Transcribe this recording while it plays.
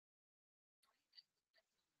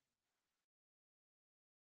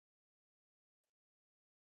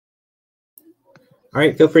All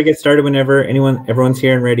right, feel free to get started whenever everyone's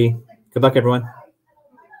here and ready. Good luck, everyone.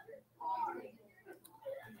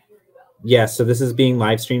 Yes, so this is being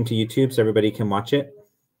live streamed to YouTube, so everybody can watch it.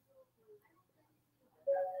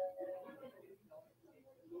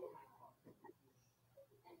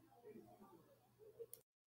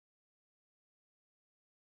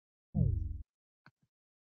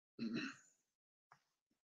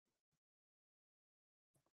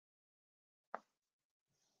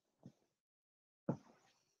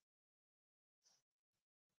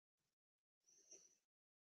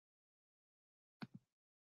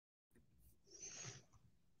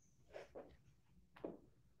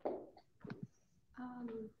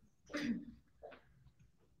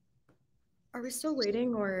 Are we still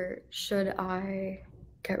waiting, or should I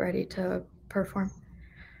get ready to perform?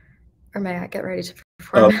 Or may I get ready to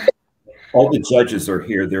perform? All the judges are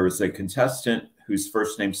here. There was a contestant whose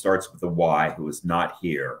first name starts with a Y who is not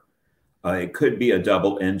here. It could be a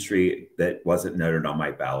double entry that wasn't noted on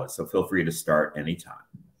my ballot, so feel free to start anytime.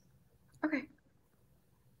 Okay.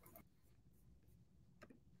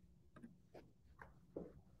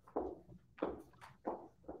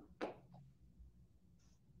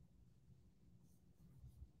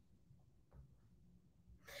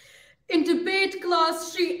 In debate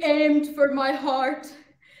class, she aimed for my heart.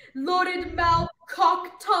 Loaded mouth,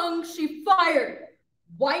 cock tongue, she fired.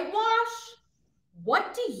 Whitewash?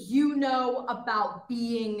 What do you know about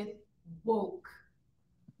being woke?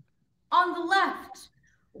 On the left,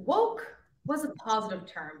 woke was a positive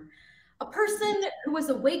term. A person who was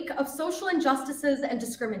awake of social injustices and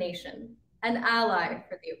discrimination, an ally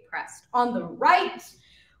for the oppressed. On the right,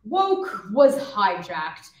 woke was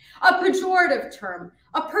hijacked, a pejorative term,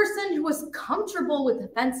 a person who was comfortable with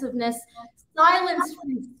offensiveness, silenced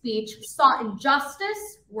free speech, sought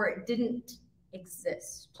injustice where it didn't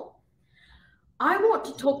exist. I want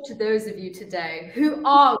to talk to those of you today who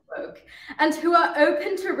are woke and who are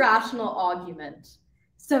open to rational argument.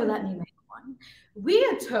 So let me make one. We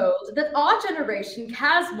are told that our generation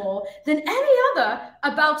cares more than any other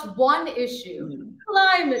about one issue,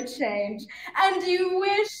 climate change, and you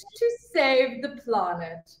wish to save the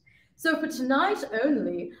planet. So for tonight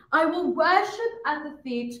only, I will worship at the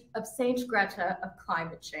feet of Saint Greta of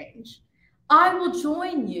climate change. I will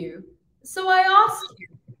join you. So I ask you,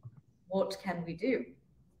 what can we do?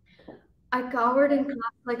 I cowered in class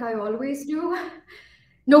like I always do.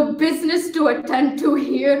 No business to attend to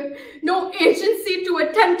here. No agency to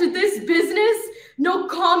attend to this business. No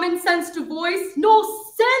common sense to voice. No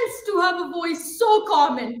sense to have a voice so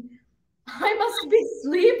common. I must be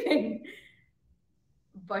sleeping.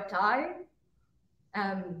 But I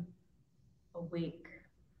am awake.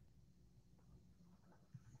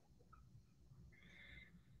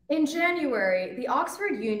 In January, the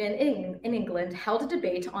Oxford Union in England held a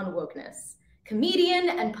debate on wokeness. Comedian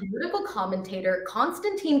and political commentator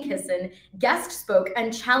Konstantin Kisin guest spoke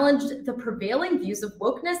and challenged the prevailing views of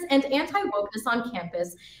wokeness and anti-wokeness on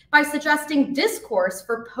campus by suggesting discourse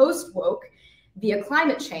for post-woke via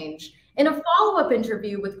climate change. In a follow-up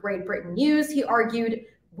interview with Great Britain News, he argued,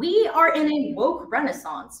 "We are in a woke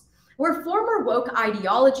renaissance, where former woke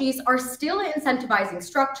ideologies are still incentivizing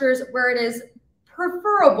structures where it is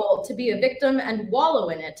preferable to be a victim and wallow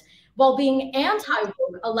in it, while being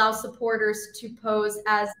anti-woke allows supporters to pose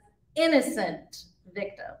as innocent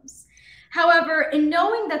victims." However, in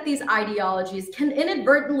knowing that these ideologies can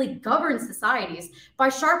inadvertently govern societies by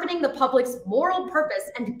sharpening the public's moral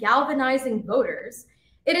purpose and galvanizing voters,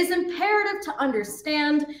 it is imperative to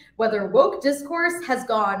understand whether woke discourse has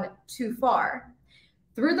gone too far.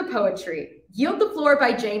 Through the poetry, Yield the Floor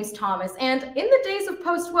by James Thomas, and In the Days of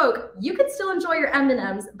Post-Woke, you can still enjoy your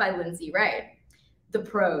M&Ms by Lindsay Ray. The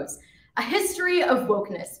prose, A History of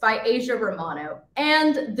Wokeness by Asia Romano,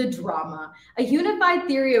 and the drama, A Unified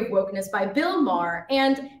Theory of Wokeness by Bill Maher,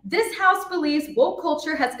 and This House Believes Woke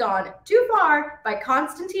Culture Has Gone Too Far by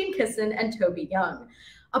Konstantin Kisin and Toby Young,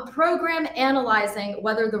 a program analyzing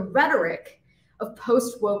whether the rhetoric of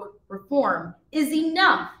post-woke reform is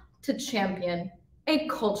enough to champion a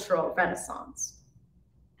cultural renaissance.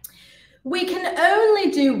 We can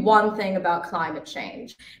only do one thing about climate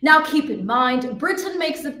change. Now keep in mind, Britain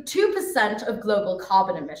makes up 2% of global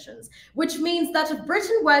carbon emissions, which means that if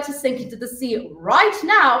Britain were to sink into the sea right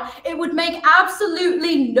now, it would make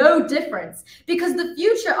absolutely no difference, because the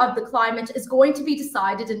future of the climate is going to be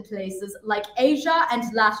decided in places like Asia and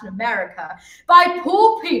Latin America by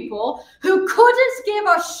poor people who couldn't give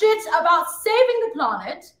a shit about saving the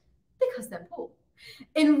planet because they're poor.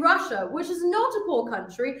 In Russia, which is not a poor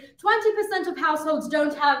country, 20% of households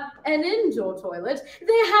don't have an indoor toilet.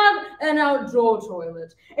 They have an outdoor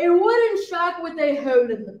toilet. A wooden shack with a hole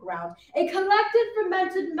in the ground. A collected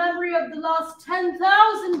fermented memory of the last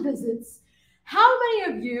 10,000 visits. How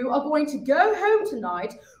many of you are going to go home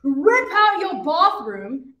tonight, rip out your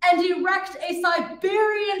bathroom, and erect a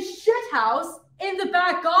Siberian shithouse in the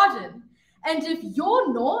back garden? And if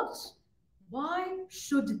you're not, why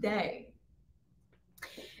should they?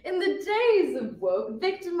 In the days of woke,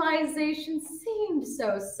 victimization seemed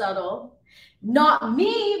so subtle. Not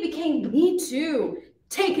me became me too.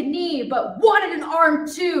 Take a knee, but wanted an arm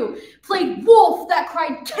too. Played wolf that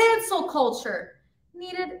cried cancel culture.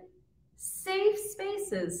 Needed safe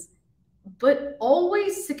spaces, but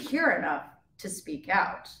always secure enough to speak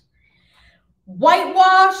out.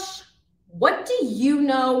 Whitewash, what do you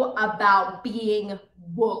know about being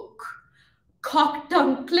woke? Cock,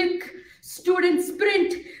 tongue, click, student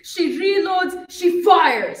sprint, she reloads, she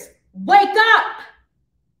fires. Wake up!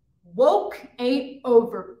 Woke ain't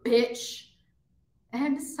over, bitch.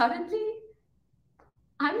 And suddenly,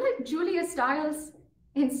 I'm like Julia Stiles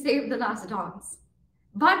in Save the Last Dance,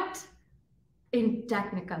 but in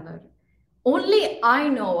Technicolor. Only I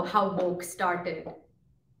know how woke started,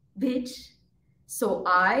 bitch. So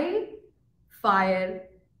I fire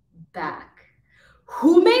back.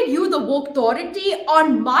 Who made you the woke authority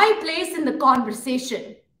on my place in the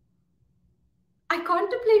conversation? I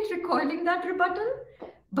contemplate recoiling that rebuttal,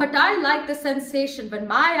 but I like the sensation when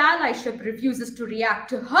my allyship refuses to react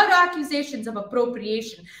to her accusations of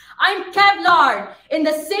appropriation. I'm Kevlar in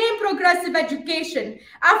the same progressive education.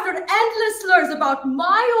 After endless slurs about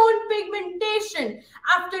my own pigmentation,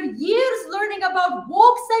 after years learning about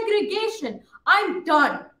woke segregation, I'm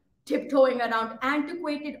done tiptoeing around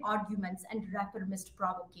antiquated arguments and reformist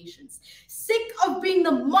provocations. Sick of being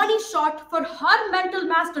the money shot for her mental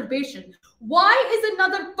masturbation. Why is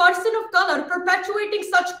another person of color perpetuating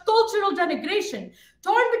such cultural denigration?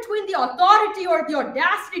 Torn between the authority or the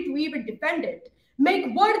audacity to even defend it.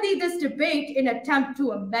 Make worthy this debate in attempt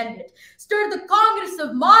to amend it. Stir the Congress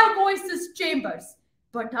of my voice's chambers.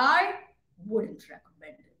 But I wouldn't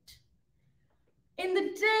recommend it. In the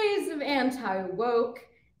days of anti-woke,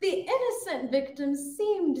 the innocent victims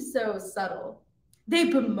seemed so subtle. They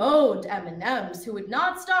bemoaned M&Ms who would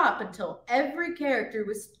not stop until every character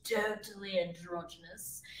was totally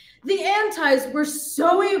androgynous. The antis were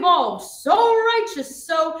so evolved, so righteous,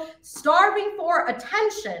 so starving for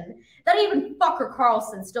attention that even fucker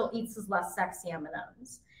Carlson still eats his less sexy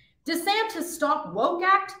M&Ms. DeSantis' Stop Woke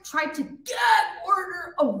Act tried to get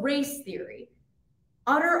order a race theory.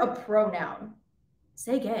 Utter a pronoun.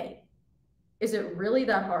 Say gay. Is it really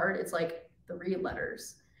that hard? It's like 3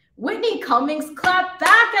 letters. Whitney Cummings clapped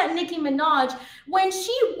back at Nicki Minaj when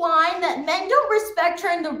she whined that men don't respect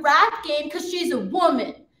her in the rap game because she's a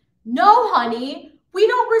woman. No, honey, we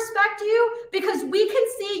don't respect you because we can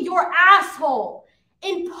see your asshole.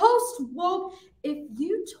 In post-woke, if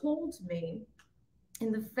you told me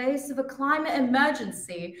in the face of a climate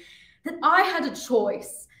emergency that I had a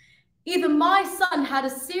choice, either my son had a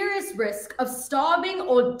serious risk of starving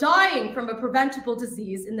or dying from a preventable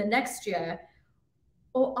disease in the next year,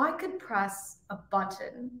 or I could press a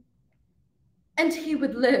button and he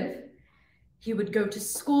would live. He would go to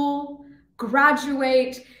school,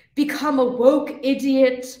 graduate, become a woke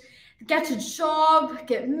idiot, get a job,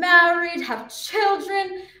 get married, have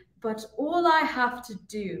children. But all I have to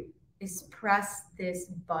do is press this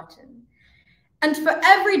button. And for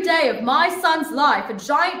every day of my son's life, a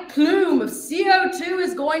giant plume of CO2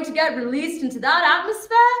 is going to get released into that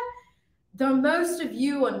atmosphere. Though most of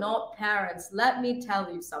you are not parents, let me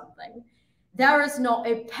tell you something. There is not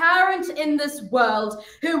a parent in this world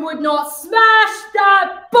who would not smash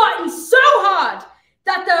that button so hard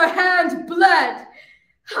that their hand bled.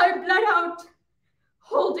 I bled out,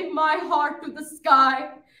 holding my heart to the sky,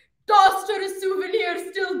 tossed her a souvenir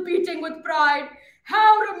still beating with pride.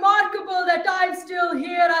 How remarkable that I'm still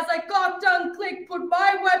here as I cocked tongue click, put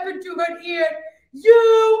my weapon to her ear.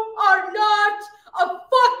 You are not a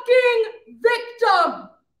fucking victim.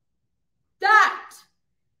 That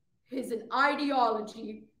is an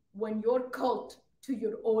ideology when you're cult to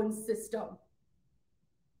your own system.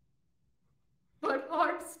 But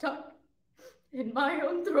heart stuck in my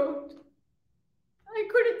own throat. I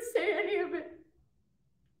couldn't say any of it.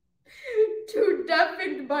 Too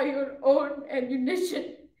deafened by your own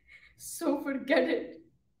ammunition. So forget it.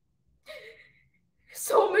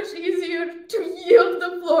 So much easier to yield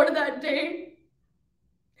the floor that day.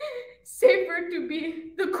 Safer to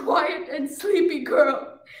be the quiet and sleepy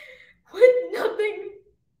girl with nothing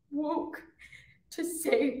woke to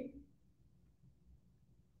say.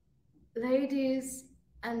 Ladies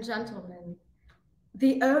and gentlemen,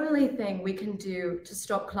 the only thing we can do to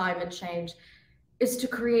stop climate change is to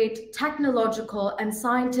create technological and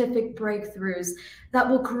scientific breakthroughs that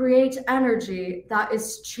will create energy that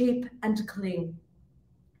is cheap and clean.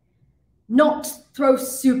 Not throw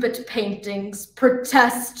soup at paintings,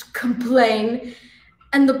 protest, complain.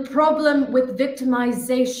 And the problem with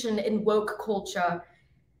victimization in woke culture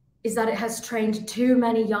is that it has trained too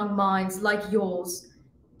many young minds like yours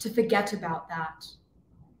to forget about that.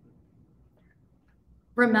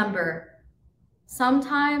 Remember,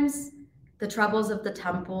 sometimes the troubles of the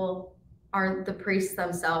temple are the priests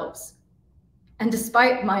themselves. And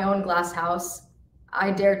despite my own glass house, I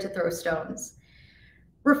dare to throw stones.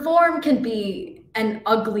 Reform can be an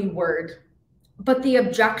ugly word, but the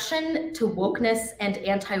objection to wokeness and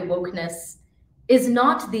anti-wokeness is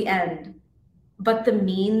not the end, but the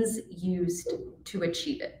means used to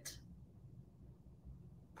achieve it.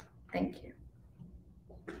 Thank you.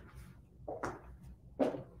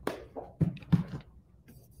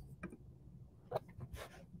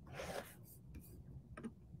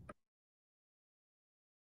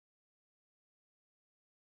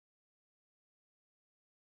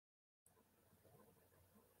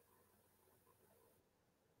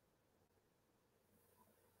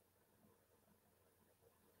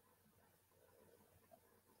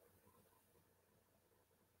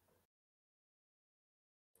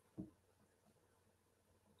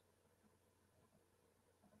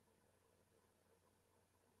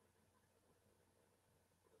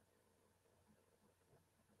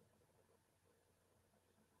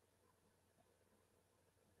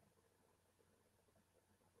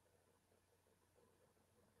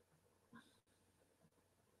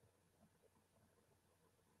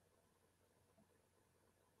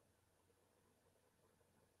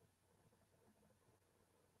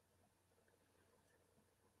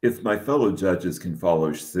 If my fellow judges can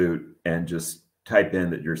follow suit and just type in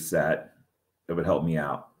that you're set, it would help me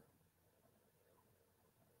out.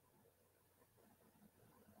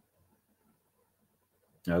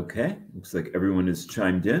 Okay, looks like everyone has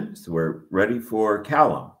chimed in, so we're ready for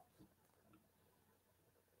Callum.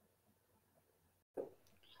 All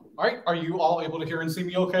right, are you all able to hear and see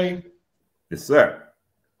me okay? Yes, sir.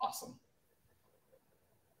 Awesome.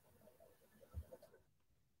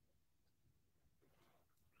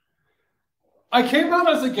 I came out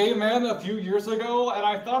as a gay man a few years ago, and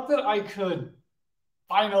I thought that I could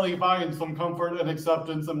finally find some comfort and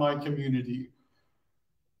acceptance in my community.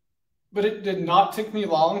 But it did not take me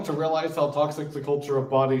long to realize how toxic the culture of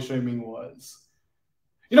body shaming was.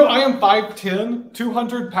 You know, I am 5'10",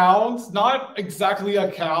 200 pounds, not exactly a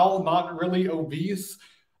cow, not really obese.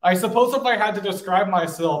 I suppose if I had to describe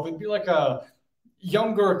myself, it'd be like a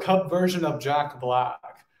younger cut version of Jack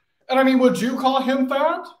Black. And I mean, would you call him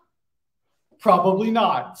fat? Probably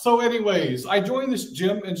not. So anyways, I joined this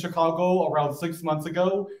gym in Chicago around 6 months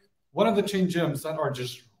ago, one of the chain gyms that are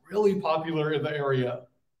just really popular in the area.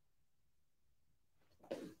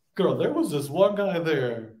 Girl, there was this one guy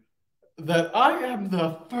there that I am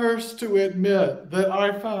the first to admit that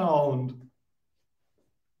I found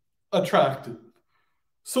attractive.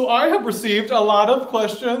 So I have received a lot of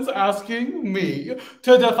questions asking me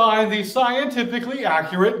to define the scientifically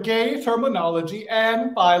accurate gay terminology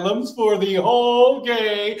and phylums for the whole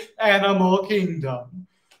gay animal kingdom.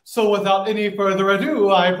 So without any further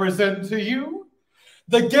ado, I present to you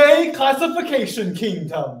the gay classification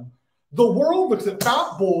kingdom. The world looks at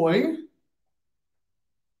Fat Boy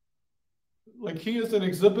like he is an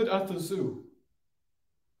exhibit at the zoo.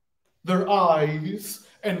 Their eyes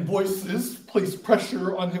and voices place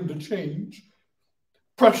pressure on him to change.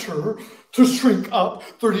 Pressure to shrink up,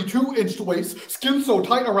 32-inch waist, skin so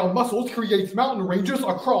tight around muscles creates mountain ranges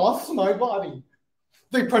across my body.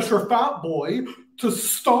 They pressure Fat Boy to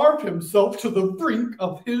starve himself to the brink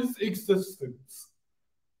of his existence.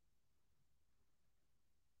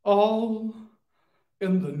 All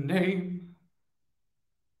in the name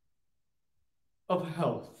of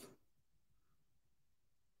health.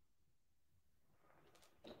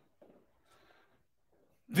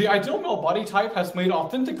 The ideal male body type has made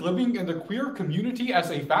authentic living in the queer community as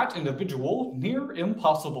a fat individual near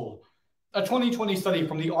impossible. A 2020 study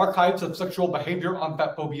from the Archives of Sexual Behavior on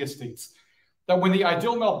Fat Phobia states that when the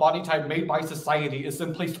ideal male body type made by society is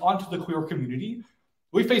then placed onto the queer community,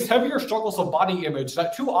 we face heavier struggles of body image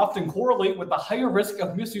that too often correlate with the higher risk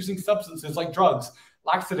of misusing substances like drugs,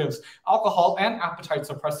 laxatives, alcohol, and appetite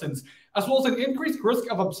suppressants, as well as an increased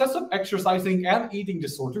risk of obsessive exercising and eating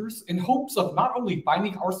disorders in hopes of not only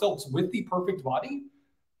finding ourselves with the perfect body,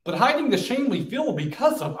 but hiding the shame we feel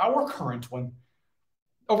because of our current one.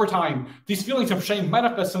 Over time, these feelings of shame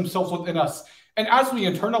manifest themselves within us, and as we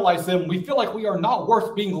internalize them, we feel like we are not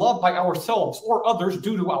worth being loved by ourselves or others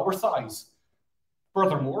due to our size.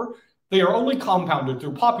 Furthermore, they are only compounded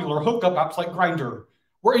through popular hookup apps like Grindr,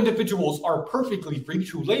 where individuals are perfectly free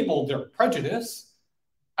to label their prejudice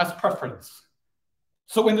as preference.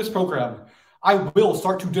 So in this program, I will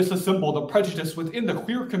start to disassemble the prejudice within the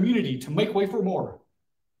queer community to make way for more.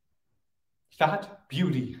 Fat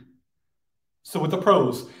beauty. So with the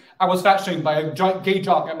pros, I was fat shamed by a gay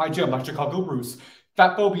jock at my gym by Chicago Bruce,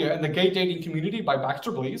 fat phobia in the gay dating community by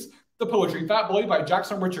Baxter Blaze, the poetry Fat Boy by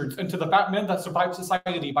Jackson Richards, Into the Fat Men That Survived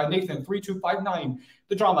Society by Nathan3259,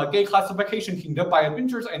 the drama Gay Classification Kingdom by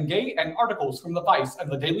Adventures and Gay, and articles from The Vice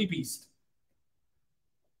and The Daily Beast.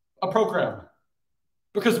 A program.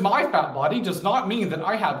 Because my fat body does not mean that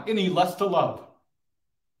I have any less to love.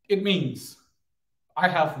 It means I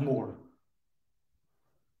have more.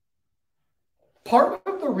 Part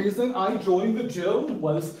of the reason I joined the gym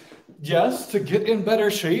was, yes, to get in better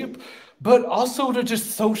shape, but also to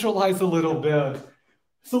just socialize a little bit.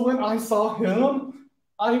 So when I saw him,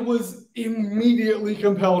 I was immediately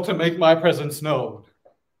compelled to make my presence known.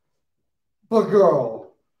 But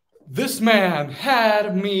girl, this man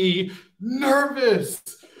had me nervous.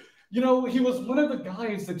 You know, he was one of the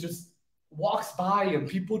guys that just walks by and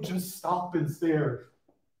people just stop and stare,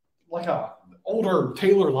 like a older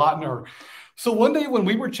Taylor Lautner. So one day when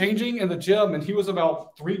we were changing in the gym and he was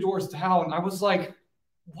about 3 doors down, I was like,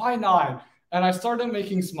 why not? And I started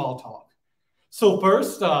making small talk. So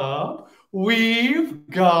first up, we've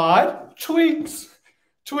got twinks.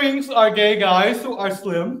 Twinks are gay guys who are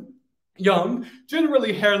slim, young,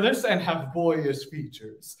 generally hairless, and have boyish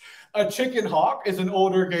features. A chicken hawk is an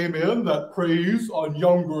older gay man that preys on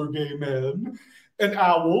younger gay men. An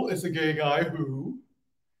owl is a gay guy who.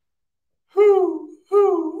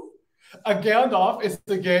 A Gandalf is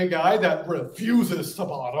the gay guy that refuses to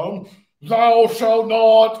bottom. Thou shalt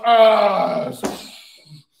not ask.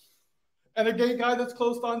 And a gay guy that's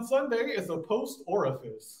closed on Sunday is a post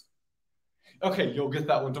orifice. Okay, you'll get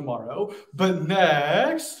that one tomorrow. But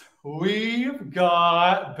next, we've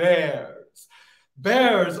got bears.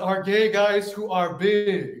 Bears are gay guys who are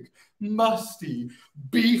big, musty,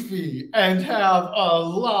 beefy, and have a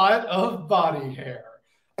lot of body hair.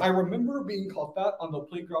 I remember being called fat on the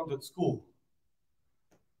playground at school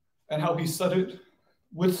and how he said it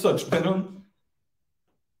with such venom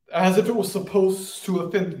as if it was supposed to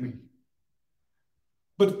offend me.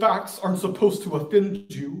 But facts aren't supposed to offend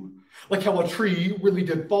you, like how a tree really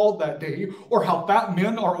did fall that day, or how fat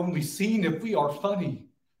men are only seen if we are funny.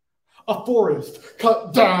 A forest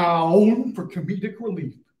cut down for comedic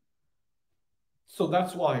relief. So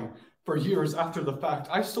that's why, for years after the fact,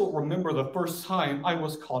 I still remember the first time I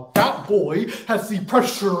was called fat boy as the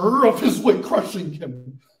pressure of his weight crushing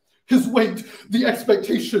him. His weight, the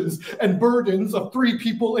expectations and burdens of 3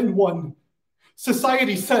 people in one.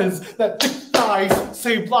 Society says that thick thighs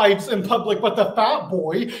save lives in public, but the fat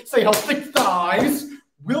boy say how thick thighs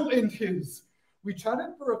will end his. We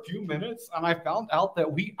chatted for a few minutes and I found out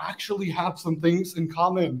that we actually have some things in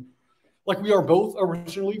common. Like we are both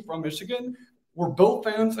originally from Michigan. We're both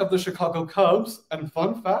fans of the Chicago Cubs, and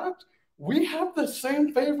fun fact, we have the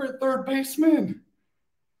same favorite third baseman,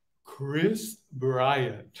 Chris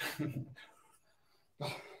Bryant.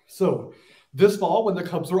 So, this fall, when the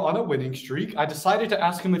Cubs were on a winning streak, I decided to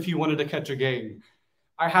ask him if he wanted to catch a game.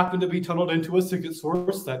 I happened to be tunneled into a ticket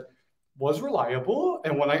source that was reliable,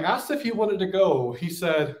 and when I asked if he wanted to go, he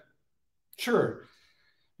said, sure,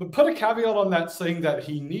 but put a caveat on that saying that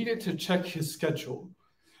he needed to check his schedule.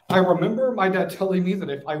 I remember my dad telling me that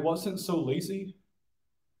if I wasn't so lazy,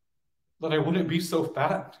 that I wouldn't be so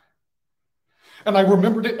fat. And I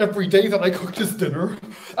remembered it every day that I cooked his dinner,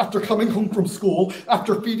 after coming home from school,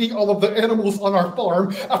 after feeding all of the animals on our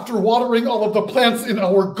farm, after watering all of the plants in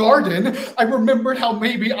our garden. I remembered how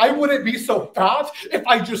maybe I wouldn't be so fat if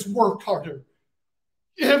I just worked harder.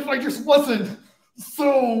 If I just wasn't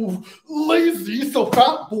so lazy. So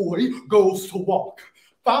fat boy goes to walk.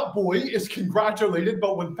 Fat boy is congratulated,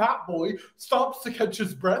 but when fat boy stops to catch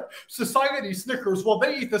his breath, society snickers. While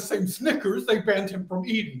they eat the same Snickers, they banned him from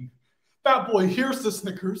eating. Fat boy hears the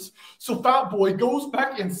Snickers, so fat boy goes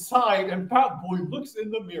back inside and fat boy looks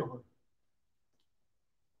in the mirror.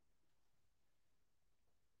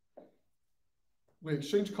 We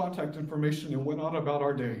exchanged contact information and went on about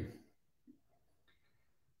our day.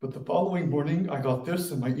 But the following morning, I got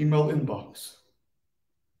this in my email inbox.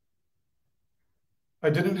 I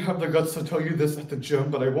didn't have the guts to tell you this at the gym,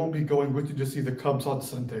 but I won't be going with you to see the Cubs on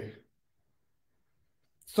Sunday.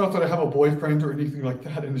 It's not that I have a boyfriend or anything like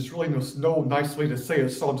that, and there's really no nice way to say it,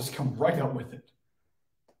 so I'll just come right out with it.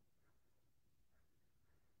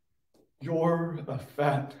 You're a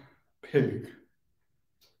fat pig.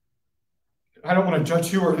 I don't want to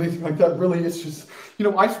judge you or anything like that, really. It's just,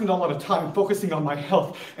 I spend a lot of time focusing on my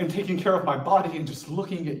health and taking care of my body and just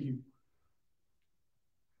looking at you.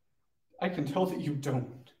 I can tell that you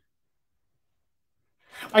don't.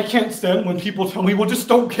 I can't stand when people tell me, well, just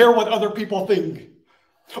don't care what other people think.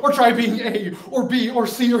 Or try being A or B or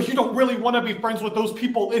C, or you don't really want to be friends with those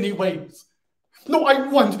people anyways. No, I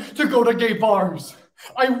want to go to gay bars.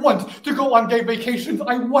 I want to go on gay vacations.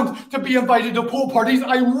 I want to be invited to pool parties.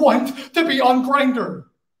 I want to be on Grindr.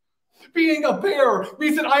 Being a bear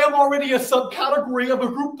means that I am already a subcategory of a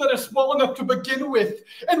group that is small enough to begin with.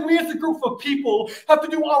 And we as a group of people have to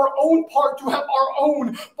do our own part to have our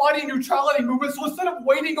own body neutrality movement. So instead of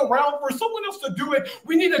waiting around for someone else to do it,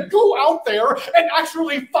 we need to go out there and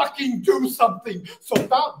actually fucking do something. So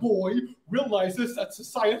Fat Boy realizes that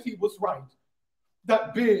society was right.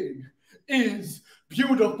 That big is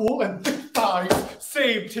beautiful and thick thighs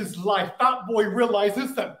saved his life. Fat Boy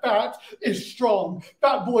realizes that fat is strong.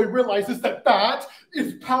 Fat Boy realizes that fat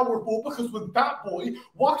is powerful, because when Fat Boy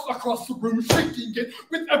walks across the room shaking it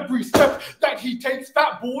with every step that he takes,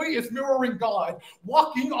 Fat Boy is mirroring God,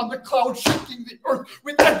 walking on the cloud, shaking the earth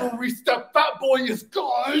with every step. Fat Boy is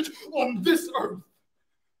God on this earth.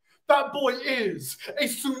 Fat Boy is a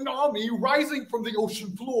tsunami rising from the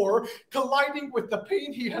ocean floor, colliding with the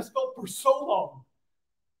pain he has felt for so long,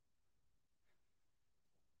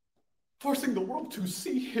 forcing the world to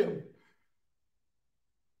see him,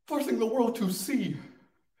 forcing the world to see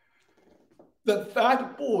that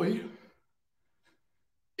Fat Boy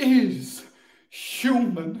is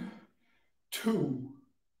human too.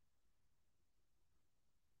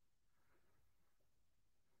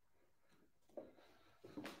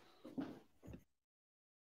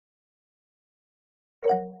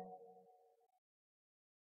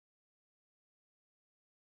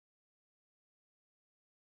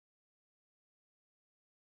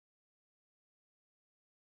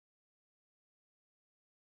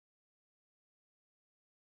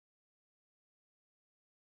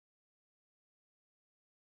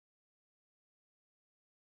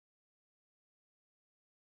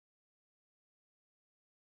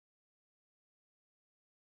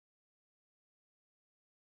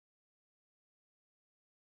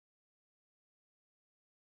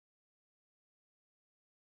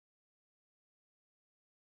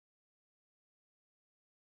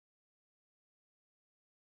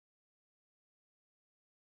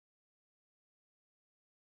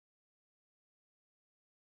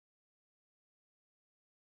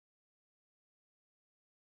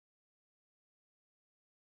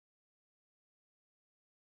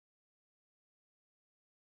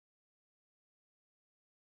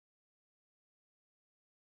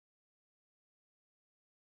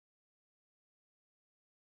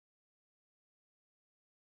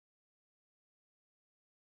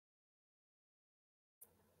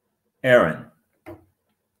 Aaron.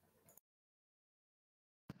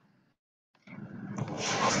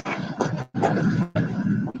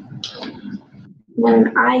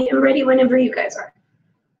 And I am ready whenever you guys are.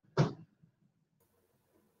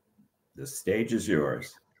 The stage is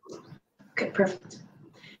yours. Okay, perfect.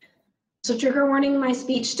 So trigger warning, my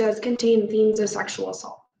speech does contain themes of sexual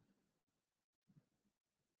assault.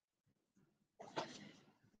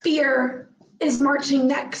 Fear is marching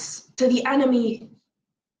next to the enemy,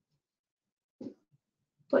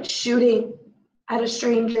 but shooting at a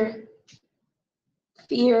stranger.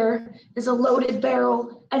 Fear is a loaded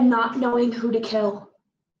barrel and not knowing who to kill.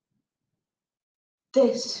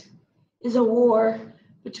 This is a war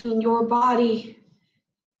between your body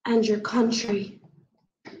and your country.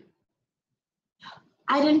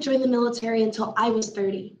 I didn't join the military until I was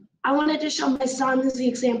 30. I wanted to show my sons the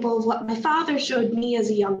example of what my father showed me as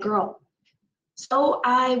a young girl. So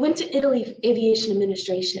I went to Italy for aviation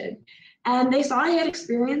administration, and they saw I had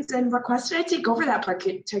experience and requested I take over that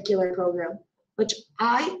particular program, which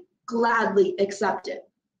I gladly accepted.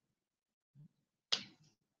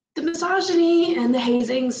 The misogyny and the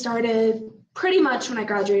hazing started pretty much when I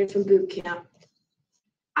graduated from boot camp.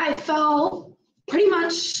 I felt pretty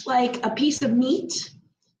much like a piece of meat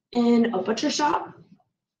in a butcher shop.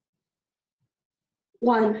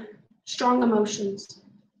 1, strong emotions.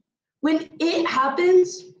 When it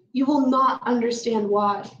happens, you will not understand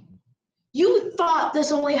why. You thought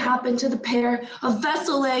this only happened to the pair of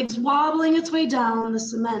vessel legs wobbling its way down the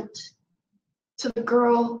cement, to the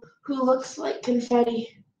girl who looks like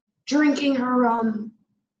confetti, drinking her rum,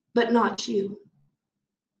 but not you.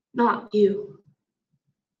 Not you.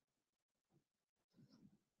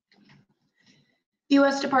 The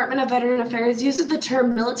U.S. Department of Veteran Affairs uses the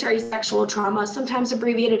term military sexual trauma, sometimes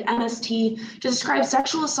abbreviated MST, to describe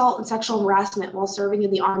sexual assault and sexual harassment while serving in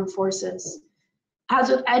the armed forces. As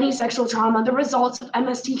with any sexual trauma, the results of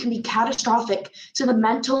MST can be catastrophic to the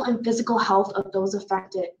mental and physical health of those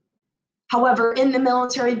affected. However, in the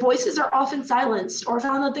military, voices are often silenced or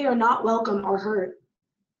found that they are not welcome or heard.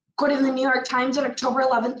 According to the New York Times on October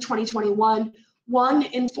 11, 2021, 1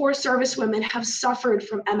 in 4 servicewomen have suffered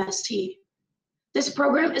from MST. This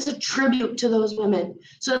program is a tribute to those women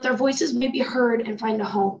so that their voices may be heard and find a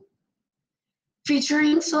home.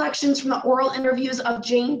 Featuring selections from the oral interviews of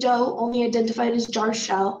Jane Doe, only identified as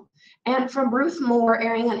Jarshell, and from Ruth Moore,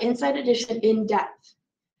 airing on Inside Edition In Depth.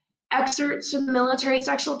 Excerpts from the Military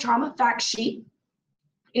Sexual Trauma Fact Sheet,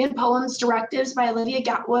 and poems Directives by Olivia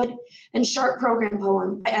Gatwood, and Sharp Program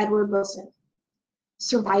Poem by Edward Wilson.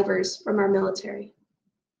 Survivors from our military.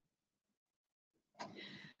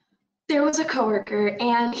 There was a coworker,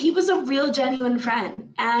 and he was a real genuine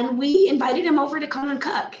friend, and we invited him over to come and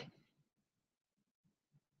cook.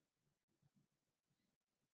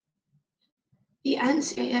 The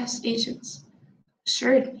NCIS agents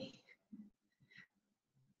assured me,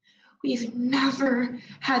 we've never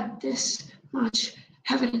had this much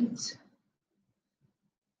evidence.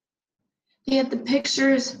 They had the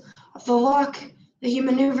pictures of the lock that he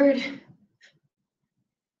maneuvered.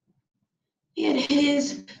 He had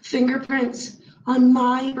his fingerprints on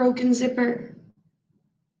my broken zipper.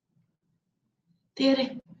 They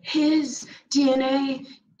had his DNA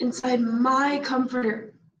inside my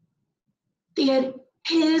comforter. They had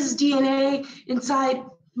his DNA inside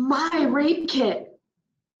my rape kit.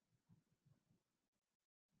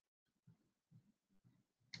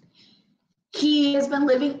 He has been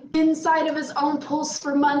living inside of his own pulse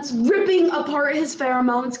for months, ripping apart his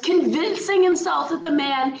pheromones, convincing himself that the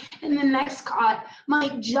man in the next cot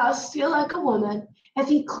might just feel like a woman if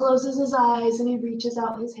he closes his eyes and he reaches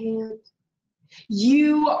out his hand.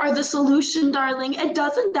 You are the solution, darling, and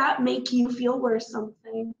doesn't that make you feel worth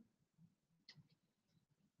something?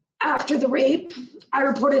 After the rape, I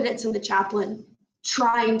reported it to the chaplain,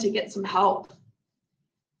 trying to get some help.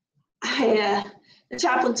 The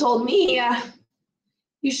chaplain told me,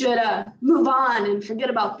 you should move on and forget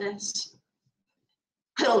about this.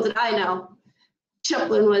 Little did I know,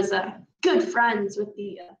 chaplain was good friends with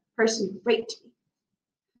the person who raped me.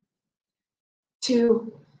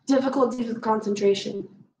 2, difficulties with concentration.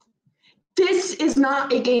 This is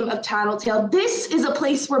not a game of tattletale. This is a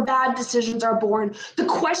place where bad decisions are born. The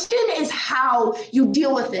question is how you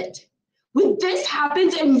deal with it. When this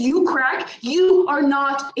happens and you crack, you are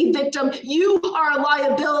not a victim. You are a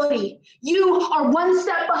liability. You are one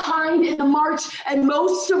step behind in the march, and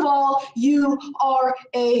most of all, you are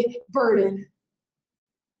a burden.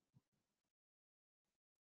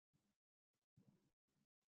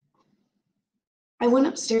 I went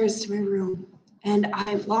upstairs to my room and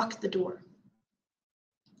I locked the door.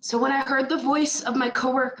 So when I heard the voice of my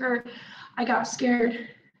coworker, I got scared.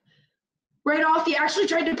 Right off, he actually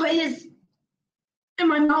tried to put his in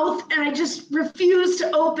my mouth, and I just refused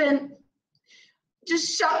to open.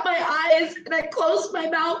 Just shut my eyes and I closed my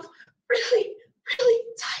mouth really, really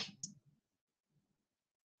tight.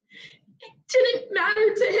 It didn't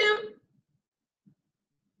matter to him.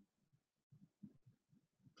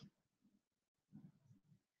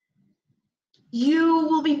 You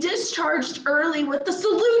will be discharged early with the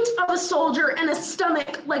salute of a soldier and a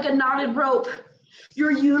stomach like a knotted rope.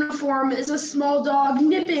 Your uniform is a small dog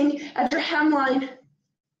nipping at your hemline.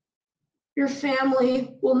 Your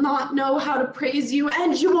family will not know how to praise you,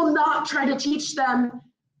 and you will not try to teach them.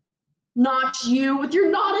 Not you, with your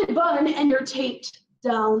knotted bun and your taped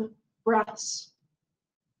down breasts.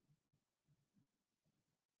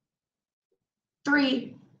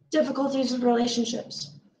 3, difficulties with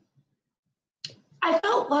relationships. I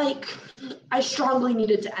felt like I strongly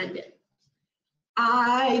needed to end it.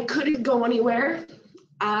 I couldn't go anywhere.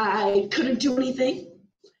 I couldn't do anything.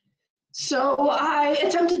 So I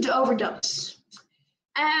attempted to overdose.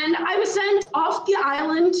 And I was sent off the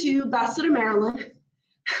island to Bethesda, Maryland.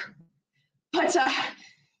 But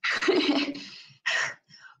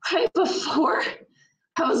right before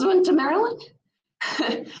I was went to Maryland,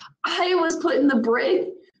 I was put in the brig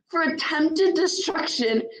for attempted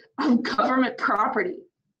destruction of government property.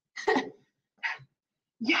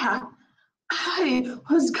 Yeah, I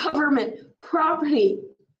was government property.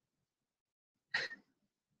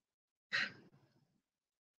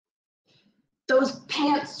 Those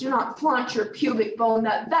pants do not flaunt your pubic bone.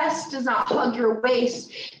 That vest does not hug your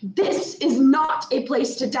waist. This is not a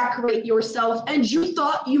place to decorate yourself, and you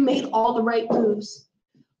thought you made all the right moves.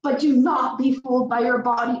 But do not be fooled by your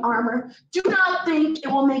body armor. Do not think it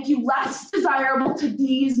will make you less desirable to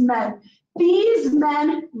these men. These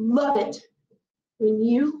men love it when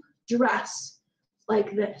you dress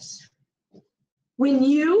like this. When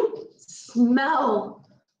you smell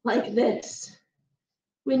like this.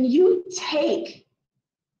 When you take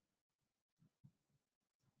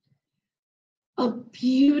a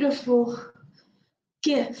beautiful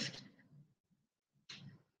gift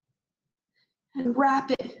and wrap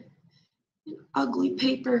it in ugly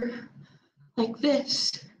paper like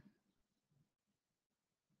this.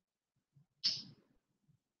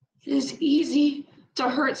 It is easy to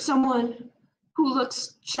hurt someone who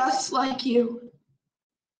looks just like you,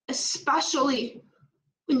 especially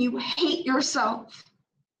when you hate yourself.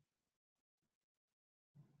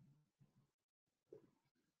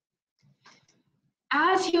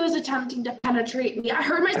 As he was attempting to penetrate me, I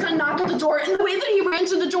heard my son knock on the door, and the way that he ran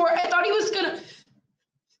to the door, I thought he was gonna.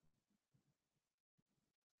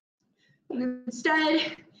 But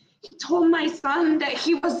instead, he told my son that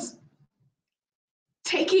he was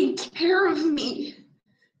taking care of me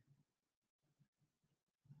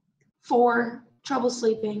for trouble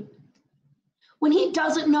sleeping. When he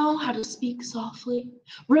doesn't know how to speak softly,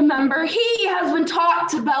 remember, he has been taught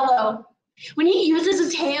to bellow. When he uses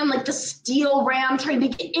his hand like the steel ram trying to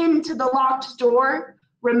get into the locked door,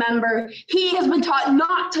 remember, he has been taught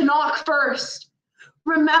not to knock first.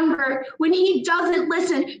 Remember, when he doesn't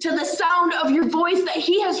listen to the sound of your voice, that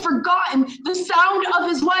he has forgotten the sound of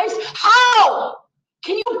his wife's. How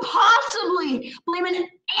can you possibly blame an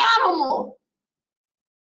animal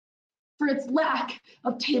for its lack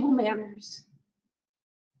of table manners?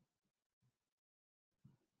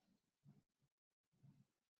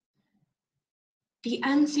 The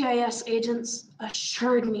NCIS agents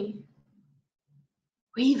assured me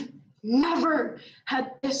we've never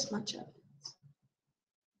had this much evidence.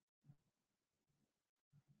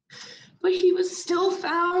 But he was still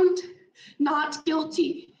found not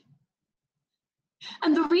guilty.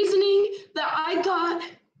 And the reasoning that I got,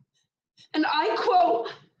 and I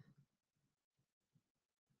quote,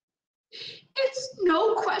 "It's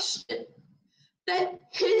no question that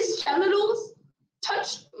his genitals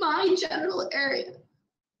touched my genital area.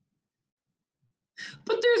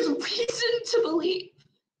 But there's reason to believe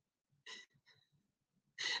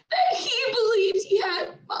that he believes he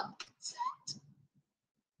had my consent."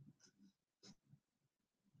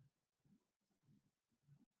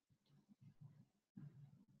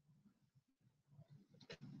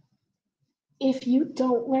 If you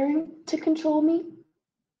don't learn to control me,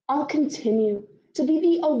 I'll continue to be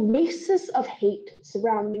the oasis of hate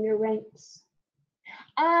surrounding your ranks.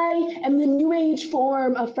 I am the new age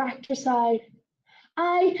form of fratricide.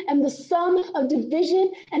 I am the sum of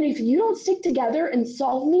division, and if you don't stick together and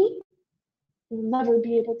solve me, you'll never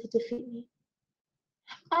be able to defeat me.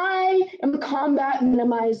 I am a combat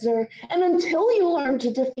minimizer, and until you learn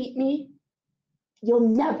to defeat me, you'll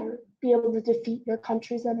never be able to defeat your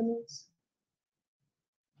country's enemies.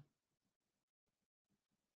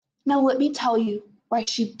 Now let me tell you why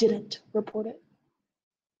she didn't report it.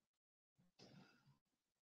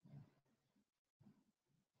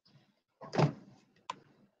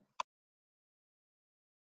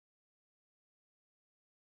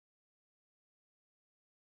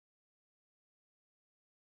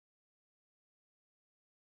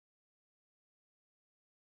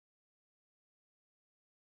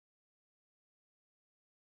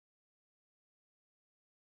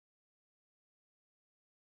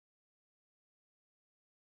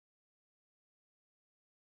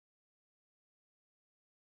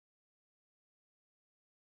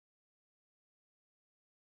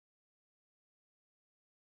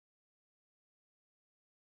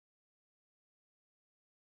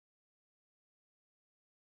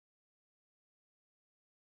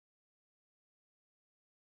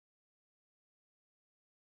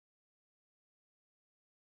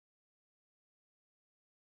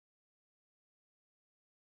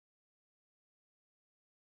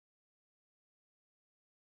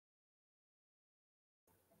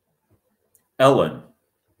 Ellen.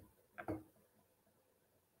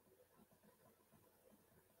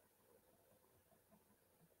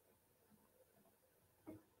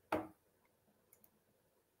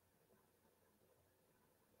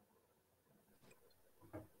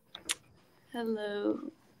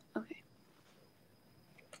 Hello. Okay.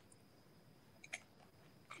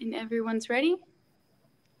 And everyone's ready?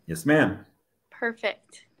 Yes, ma'am.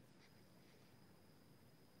 Perfect.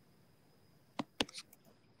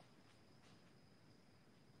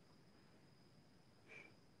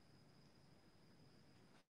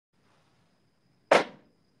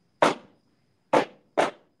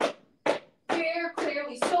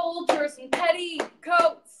 and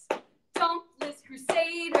petticoats, dauntless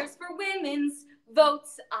crusaders for women's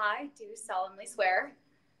votes, I do solemnly swear,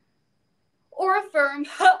 or affirm,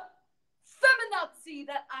 feminazi,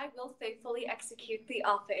 that I will faithfully execute the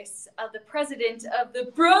office of the President of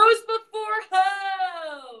the Bros Before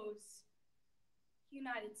Hoes,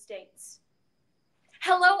 United States.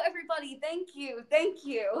 Hello, everybody. Thank you. Thank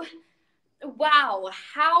you. Wow,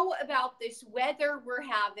 how about this weather we're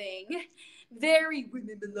having? Very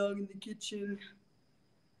women belong in the kitchen.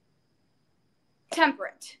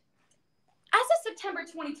 Temperate. As of September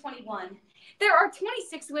 2021, there are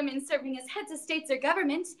 26 women serving as heads of states or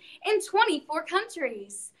government in 24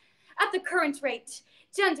 countries. At the current rate,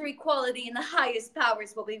 gender equality in the highest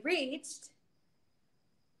powers will be reached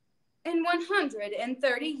in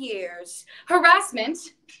 130 years. Harassment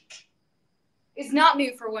is not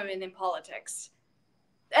new for women in politics.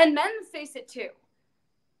 And men face it too.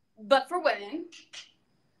 But for women,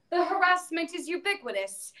 the harassment is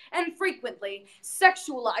ubiquitous and frequently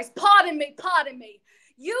sexualized. Pardon me.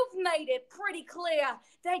 You've made it pretty clear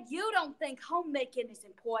that you don't think homemaking is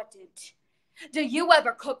important. Do you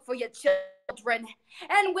ever cook for your children?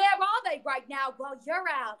 And where are they right now while you're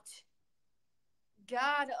out?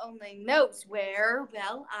 God only knows where.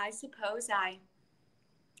 Well, I suppose I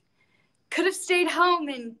could have stayed home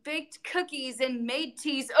and baked cookies and made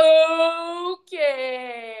teas.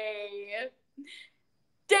 Okay.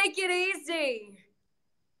 Take it easy.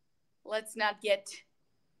 Let's not get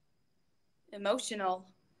emotional.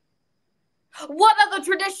 What other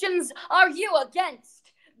traditions are you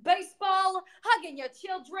against? Baseball? Hugging your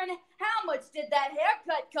children? How much did that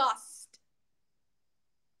haircut cost?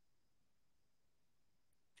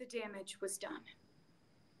 The damage was done.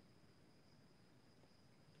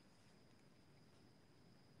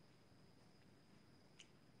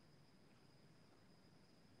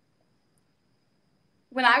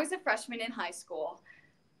 When I was a freshman in high school,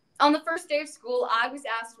 on the first day of school, I was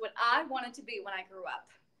asked what I wanted to be when I grew up.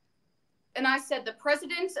 And I said, the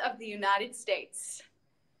President of the United States.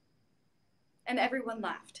 And everyone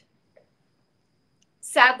laughed.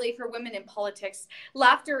 Sadly, for women in politics,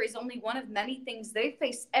 laughter is only one of many things they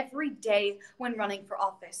face every day when running for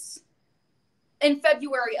office. In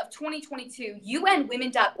February of 2022,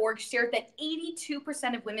 UNWomen.org shared that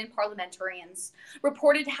 82% of women parliamentarians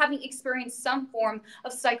reported having experienced some form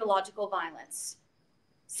of psychological violence.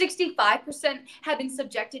 65% have been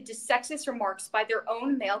subjected to sexist remarks by their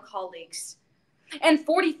own male colleagues. And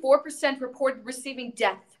 44% reported receiving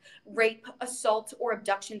death, rape, assault, or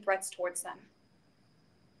abduction threats towards them.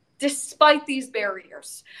 Despite these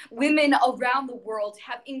barriers, women around the world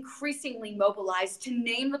have increasingly mobilized to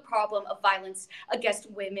name the problem of violence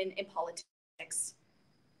against women in politics,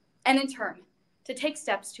 and in turn, to take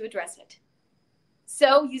steps to address it.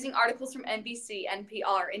 So, using articles from NBC,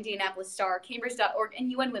 NPR, Indianapolis Star, Cambridge.org,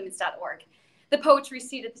 and UNWomens.org, the poetry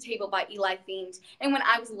Seat at the Table by Eli Fiend, and When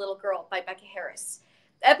I Was a Little Girl by Becca Harris,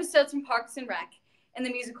 the episodes from Parks and Rec, and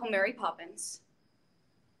the musical Mary Poppins,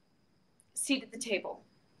 Seat at the Table,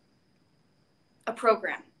 a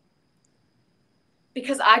program,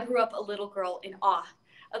 because I grew up a little girl in awe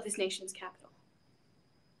of this nation's capital.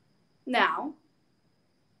 Now,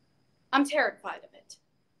 I'm terrified of it.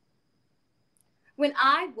 When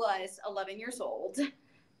I was 11 years old,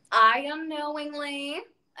 I unknowingly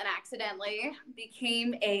and accidentally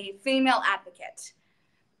became a female advocate.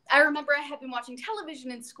 I remember I had been watching television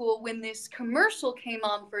in school when this commercial came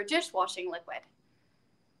on for dishwashing liquid.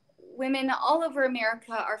 Women all over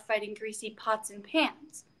America are fighting greasy pots and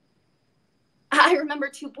pans. I remember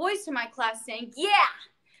 2 boys in my class saying, yeah,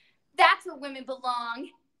 that's where women belong,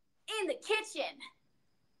 in the kitchen.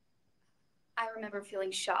 I remember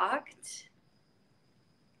feeling shocked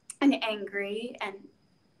and angry and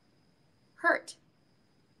hurt.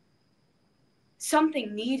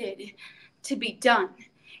 Something needed to be done.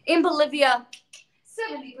 In Bolivia,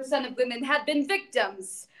 70% of women had been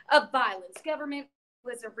victims of violence. Government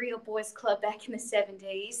was a real boys' club back in the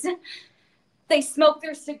 70s. They smoked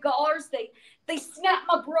their cigars. They snapped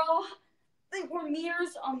my bra. They wore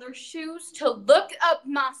mirrors on their shoes to look up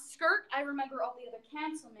my skirt. I remember all the other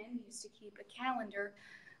councilmen used to keep a calendar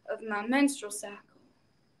of my menstrual cycle.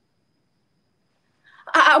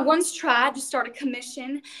 I once tried to start a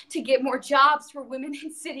commission to get more jobs for women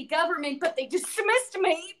in city government, but they dismissed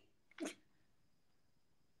me.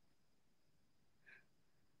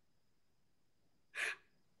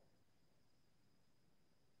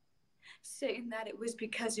 Saying that it was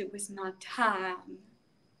because it was not time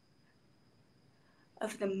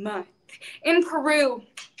of the month. In Peru,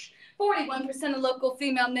 41% of local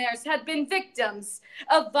female mayors had been victims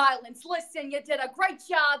of violence. Listen, you did a great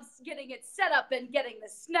job getting it set up and getting the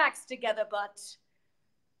snacks together, but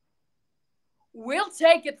we'll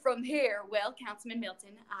take it from here. Well, Councilman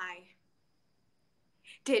Milton, I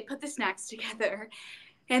did put the snacks together,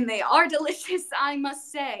 and they are delicious, I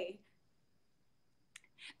must say.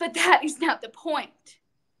 But that is not the point.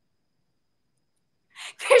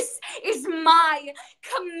 This is my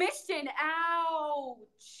commission. Ouch.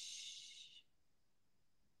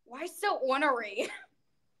 Why so ornery?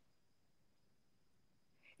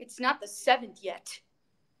 It's not the 7th yet.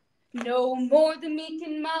 No more the meek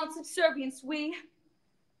and mild subservience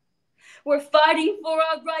we're fighting for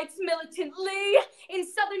our rights militantly. In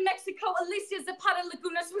southern Mexico, Alicia Zapata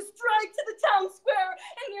Lagunas was dragged to the town square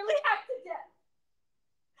and nearly hacked to death.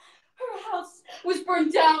 Her house was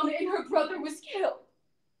burned down and her brother was killed.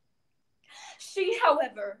 She,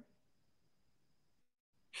 however,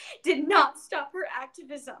 did not stop her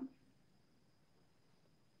activism.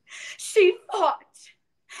 She fought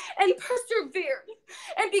and persevered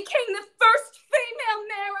and became the first female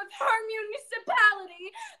mayor of her municipality.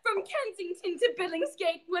 From Kensington to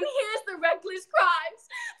Billingsgate, when hears the reckless cries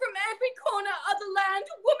from every corner of the land,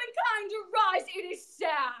 womankind arise. It is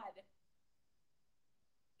sad.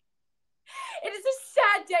 It is a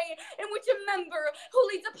sad day in which a member who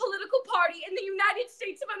leads a political party in the United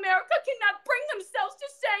States of America cannot bring themselves to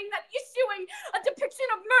saying that issuing a depiction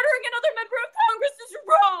of murdering another member of Congress is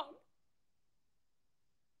wrong.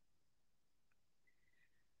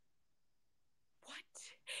 What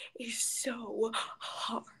is so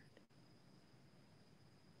hard?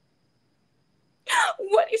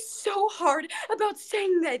 What is so hard about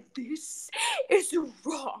saying that this is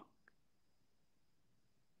wrong?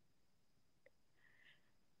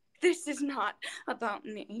 This is not about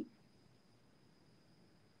me.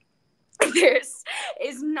 This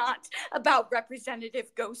is not about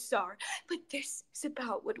Representative Gosar, but this is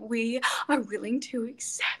about what we are willing to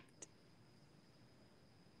accept.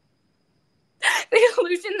 The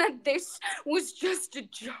illusion that this was just a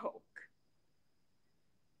joke.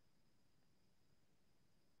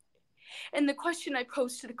 And the question I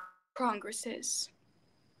pose to the Congress is,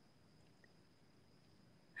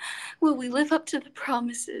 will we live up to the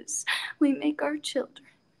promises we make our children?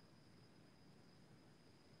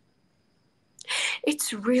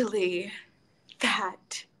 It's really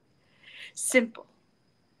that simple.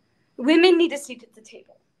 Women need a seat at the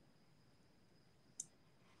table.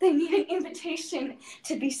 They need an invitation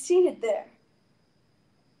to be seated there.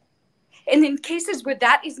 And in cases where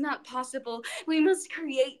that is not possible, we must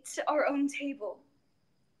create our own table.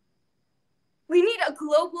 We need a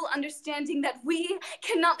global understanding that we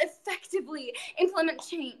cannot effectively implement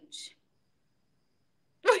change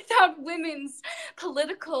without women's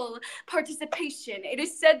political participation. It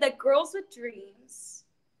is said that girls with dreams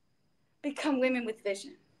become women with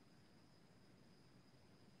vision.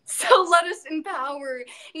 So let us empower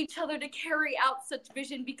each other to carry out such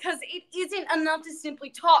vision, because it isn't enough to simply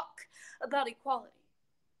talk about equality.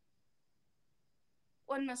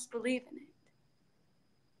 One must believe in it.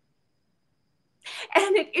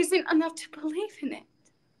 And it isn't enough to believe in it.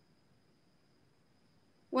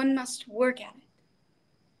 One must work at it.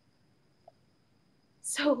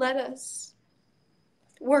 So let us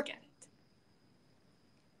work at it.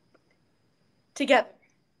 Together.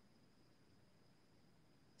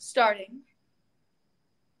 Starting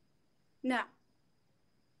now.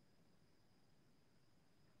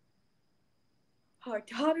 Our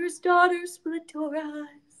daughters will adore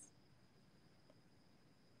us,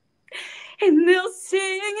 and they'll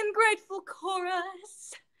sing in grateful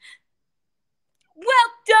chorus. Well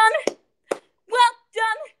done! Well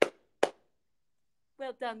done!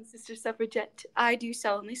 Well done, Sister Suffragette. I do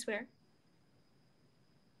solemnly swear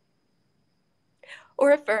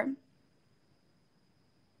or affirm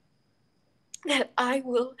that I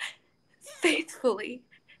will faithfully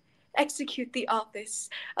execute the office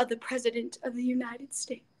of the President of the United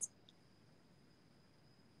States.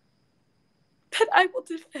 That I will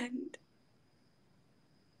defend,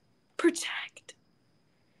 protect,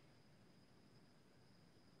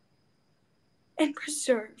 and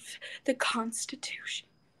preserve the Constitution.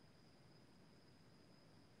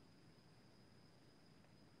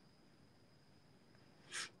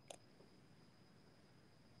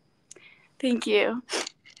 Thank you.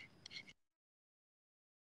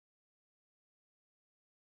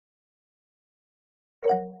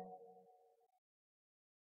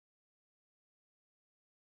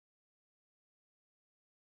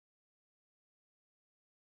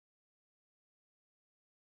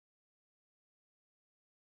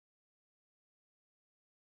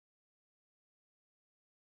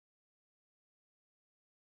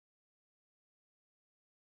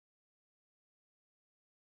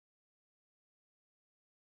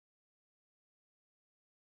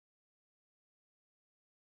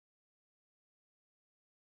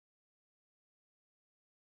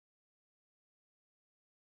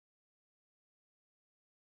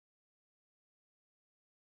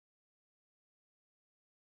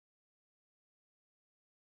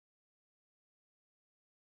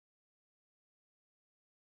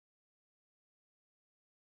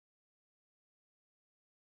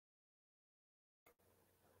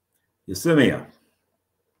 Yesenia.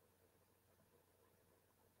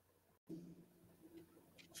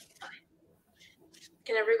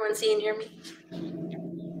 Can everyone see and hear me?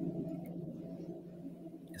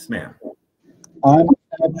 Yes, ma'am. I'm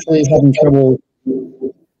actually having trouble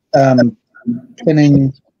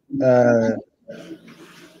pinning. Give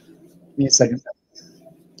me a second.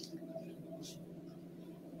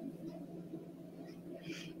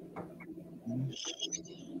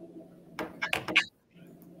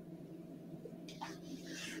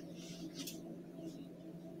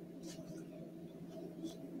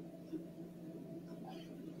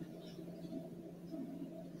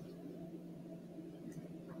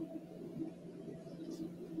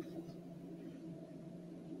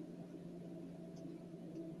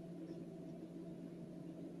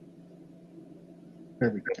 There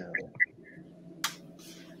we go.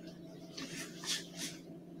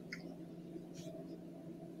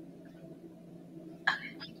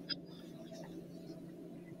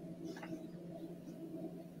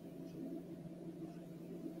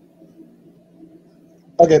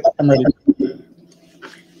 Okay, I'm ready.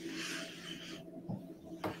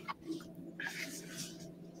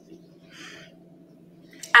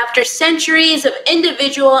 After centuries of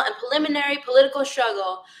individual and preliminary political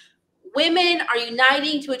struggle, women are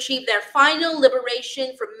uniting to achieve their final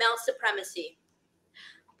liberation from male supremacy.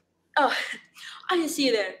 Oh, I didn't see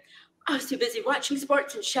you there. I was too busy watching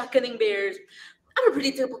sports and shotgunning beers. I'm a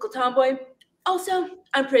pretty typical tomboy. Also,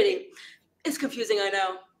 I'm pretty. It's confusing, I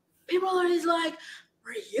know. People are always like,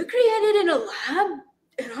 were you created in a lab?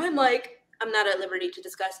 And I'm like, I'm not at liberty to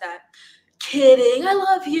discuss that. Kidding, I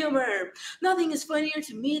love humor. Nothing is funnier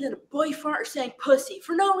to me than a boy fart saying pussy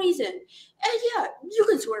for no reason. And yeah, you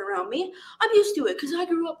can swear around me. I'm used to it because I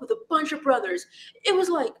grew up with a bunch of brothers. It was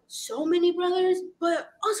like so many brothers, but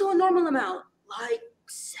also a normal amount. Like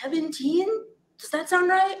 17? Does that sound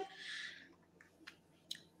right?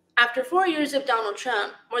 After 4 years of Donald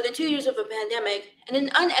Trump, more than 2 years of a pandemic, and an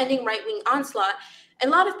unending right-wing onslaught, a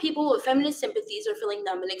lot of people with feminist sympathies are feeling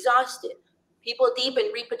numb and exhausted. People deep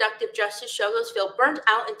in reproductive justice struggles feel burnt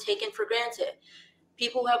out and taken for granted.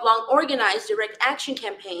 People who have long organized direct action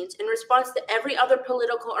campaigns in response to every other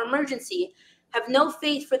political emergency have no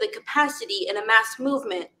faith for the capacity in a mass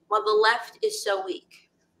movement, while the left is so weak.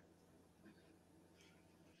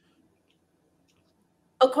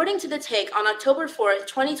 According to The Take on October 4th,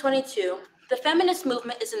 2022, the feminist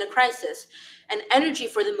movement is in a crisis, and energy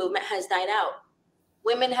for the movement has died out.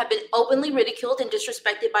 Women have been openly ridiculed and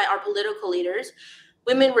disrespected by our political leaders.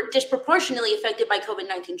 Women were disproportionately affected by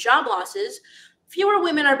COVID-19 job losses. Fewer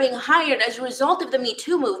women are being hired as a result of the Me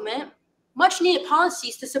Too movement. Much needed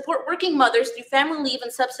policies to support working mothers through family leave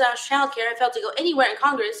and subsidized childcare have failed to go anywhere in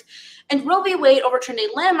Congress. And Roe v. Wade overturned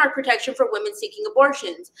a landmark protection for women seeking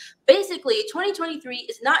abortions. Basically, 2023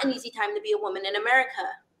 is not an easy time to be a woman in America.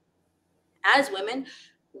 As women,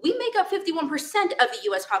 we make up 51% of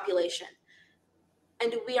the US population.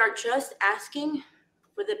 And we are just asking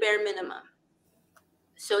for the bare minimum.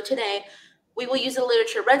 So today, we will use the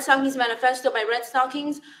literature Red Stockings Manifesto by Red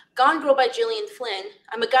Stockings, Gone Girl by Gillian Flynn,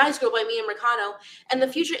 I'm a Guy's Girl by Mia Mercado, and The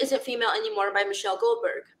Future Isn't Female Anymore by Michelle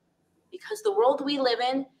Goldberg. Because the world we live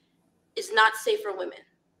in is not safe for women,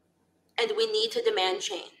 and we need to demand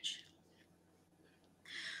change.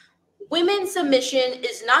 Women's submission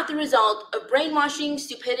is not the result of brainwashing,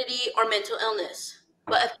 stupidity, or mental illness,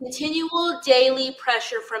 but of continual daily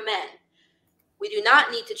pressure from men. We do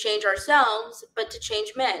not need to change ourselves, but to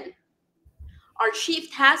change men. Our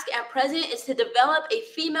chief task at present is to develop a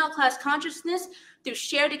female class consciousness through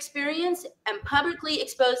shared experience and publicly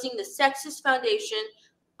exposing the sexist foundation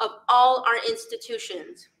of all our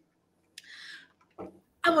institutions.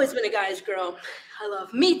 I've always been a guy's girl. I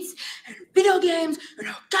love meats and video games and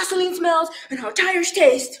how gasoline smells and how tires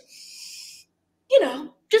taste. You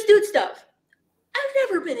know, just dude stuff. I've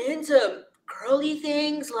never been into girly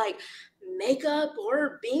things like makeup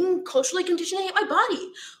or being culturally conditioned to hate my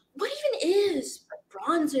body. What even is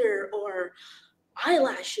bronzer or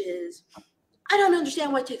eyelashes? I don't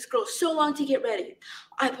understand why it takes girls so long to get ready.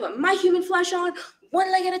 I put my human flesh on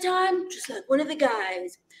one leg at a time, just like one of the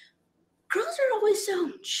guys. Girls are always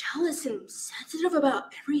so jealous and sensitive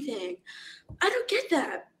about everything. I don't get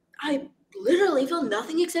that. I literally feel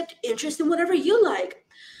nothing except interest in whatever you like.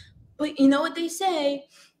 But you know what they say?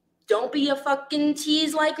 Don't be a fucking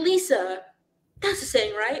tease like Lisa. That's a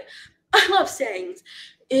saying, right? I love sayings.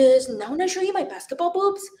 Is now when I show you my basketball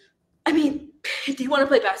boobs? I mean, do you want to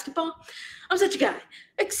play basketball? I'm such a guy,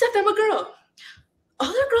 except I'm a girl.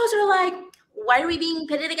 Other girls are like, why are we being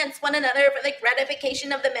pitted against one another for the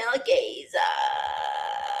gratification of the male gaze?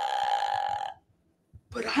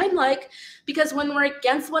 But I'm like, because when we're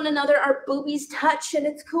against one another, our boobies touch and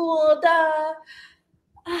it's cool, duh.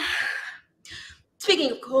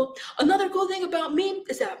 Speaking of cool, another cool thing about me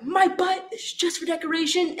is that my butt is just for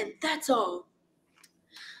decoration and that's all.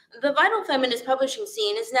 The vital feminist publishing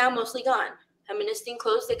scene is now mostly gone. Feministing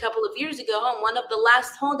closed a couple of years ago, and one of the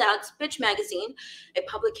last holdouts, Bitch Magazine, a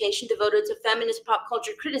publication devoted to feminist pop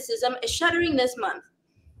culture criticism, is shuttering this month.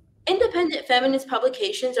 Independent feminist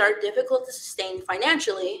publications are difficult to sustain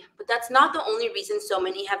financially, but that's not the only reason so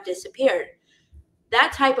many have disappeared.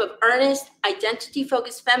 That type of earnest,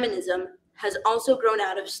 identity-focused feminism has also grown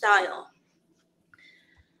out of style.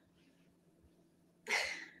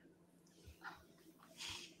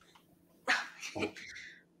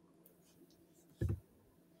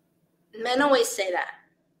 Men always say that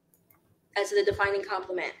as the defining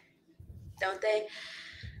compliment, don't they?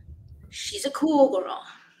 She's a cool girl.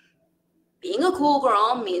 Being a cool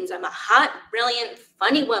girl means I'm a hot, brilliant,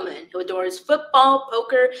 funny woman who adores football,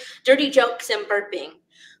 poker, dirty jokes, and burping,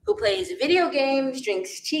 who plays video games,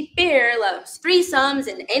 drinks cheap beer, loves threesomes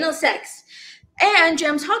and anal sex, and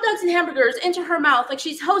jams hot dogs and hamburgers into her mouth like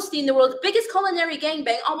she's hosting the world's biggest culinary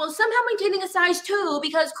gangbang, almost somehow maintaining a size 2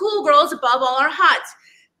 because cool girls above all are hot.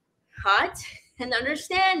 Hot and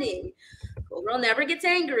understanding. Cool girl never gets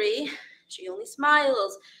angry. She only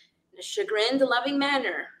smiles in a chagrined, loving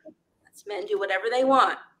manner. Lets men do whatever they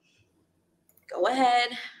want. Go ahead.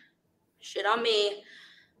 Shit on me.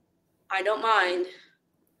 I don't mind.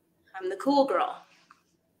 I'm the cool girl.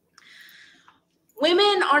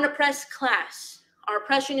 Women are an oppressed class. Our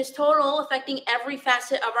oppression is total, affecting every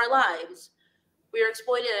facet of our lives. We are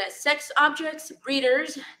exploited as sex objects,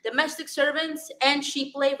 breeders, domestic servants, and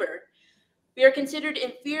cheap labor. We are considered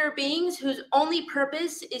inferior beings whose only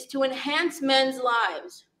purpose is to enhance men's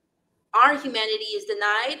lives. Our humanity is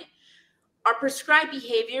denied. Our prescribed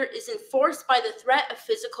behavior is enforced by the threat of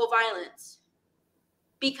physical violence.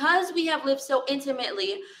 Because we have lived so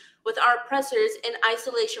intimately with our oppressors in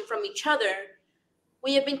isolation from each other,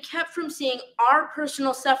 we have been kept from seeing our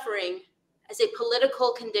personal suffering as a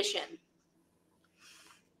political condition.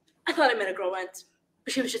 I thought I met a girl once,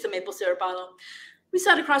 but she was just a maple syrup bottle. We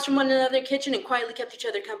sat across from one another in the kitchen and quietly kept each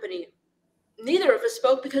other company. Neither of us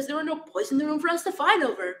spoke because there were no boys in the room for us to fight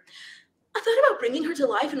over. I thought about bringing her to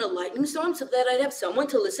life in a lightning storm so that I'd have someone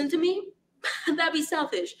to listen to me. That'd be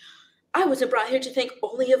selfish. I wasn't brought here to think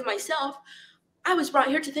only of myself. I was brought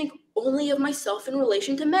here to think only of myself in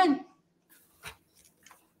relation to men.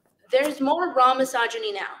 There's more raw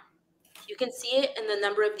misogyny now. You can see it in the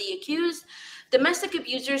number of the accused, domestic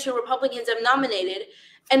abusers who Republicans have nominated,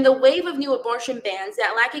 and the wave of new abortion bans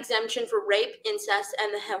that lack exemption for rape, incest,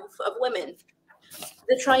 and the health of women.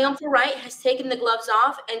 The triumphal right has taken the gloves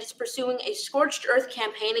off and is pursuing a scorched earth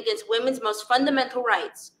campaign against women's most fundamental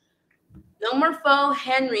rights. No more faux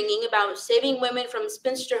hand-wringing about saving women from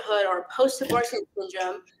spinsterhood or post-abortion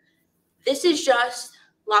syndrome. This is just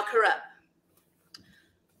lock her up.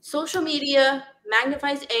 Social media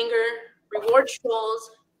magnifies anger, rewards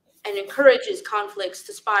trolls, and encourages conflicts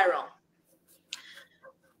to spiral.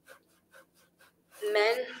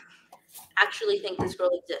 Men actually think this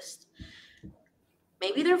girl exists.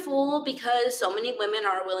 Maybe they're fooled because so many women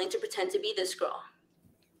are willing to pretend to be this girl.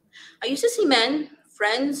 I used to see men,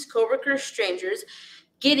 friends, coworkers, strangers,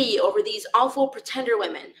 giddy over these awful pretender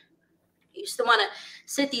women. I used to want to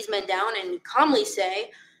sit these men down and calmly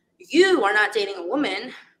say, "You are not dating a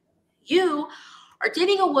woman. You are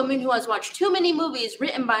dating a woman who has watched too many movies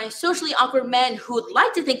written by socially awkward men who would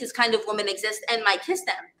like to think this kind of woman exists and might kiss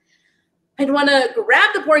them." I'd want to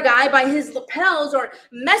grab the poor guy by his lapels or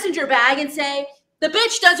messenger bag and say, "The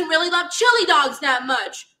bitch doesn't really love chili dogs that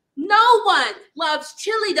much. No one loves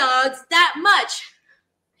chili dogs that much."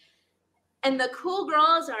 And the cool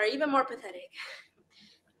girls are even more pathetic.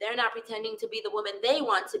 They're not pretending to be the woman they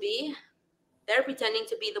want to be. They're pretending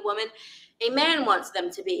to be the woman a man wants them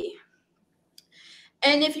to be.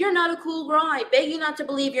 And if you're not a cool girl, I beg you not to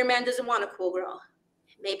believe your man doesn't want a cool girl.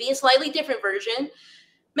 Maybe a slightly different version.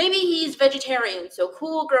 Maybe he's vegetarian, so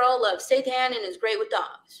cool girl loves seitan and is great with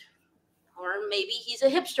dogs. Or maybe he's a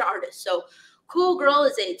hipster artist, so cool girl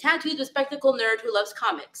is a tattooed bespectacled nerd who loves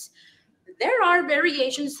comics. There are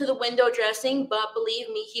variations to the window dressing, but believe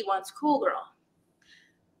me, he wants cool girl.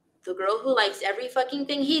 The girl who likes every fucking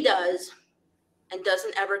thing he does and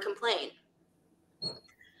doesn't ever complain.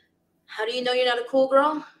 How do you know you're not a cool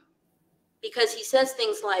girl? Because he says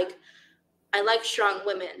things like, "I like strong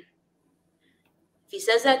women." If he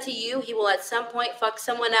says that to you, he will at some point fuck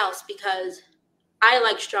someone else because "I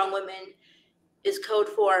like strong women" is code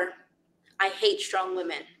for "I hate strong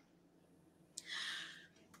women."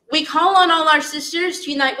 We call on all our sisters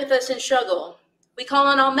to unite with us in struggle. We call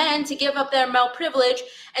on all men to give up their male privilege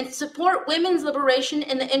and support women's liberation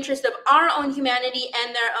in the interest of our own humanity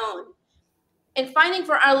and their own. In fighting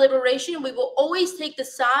for our liberation, we will always take the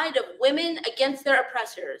side of women against their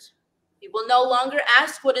oppressors. We will no longer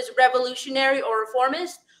ask what is revolutionary or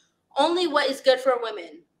reformist, only what is good for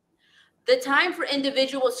women. The time for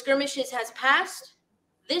individual skirmishes has passed.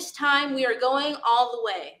 This time we are going all the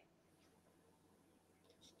way.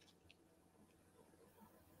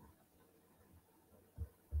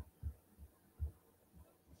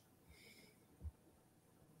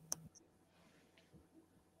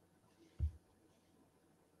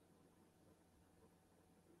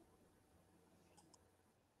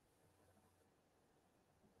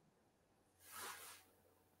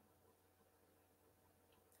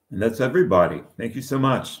 And that's everybody. Thank you so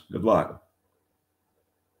much. Good luck.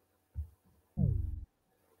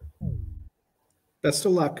 Best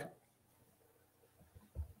of luck.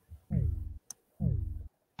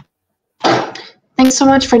 Thanks so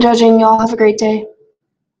much for judging. Y'all have a great day.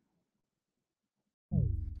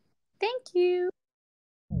 Thank you.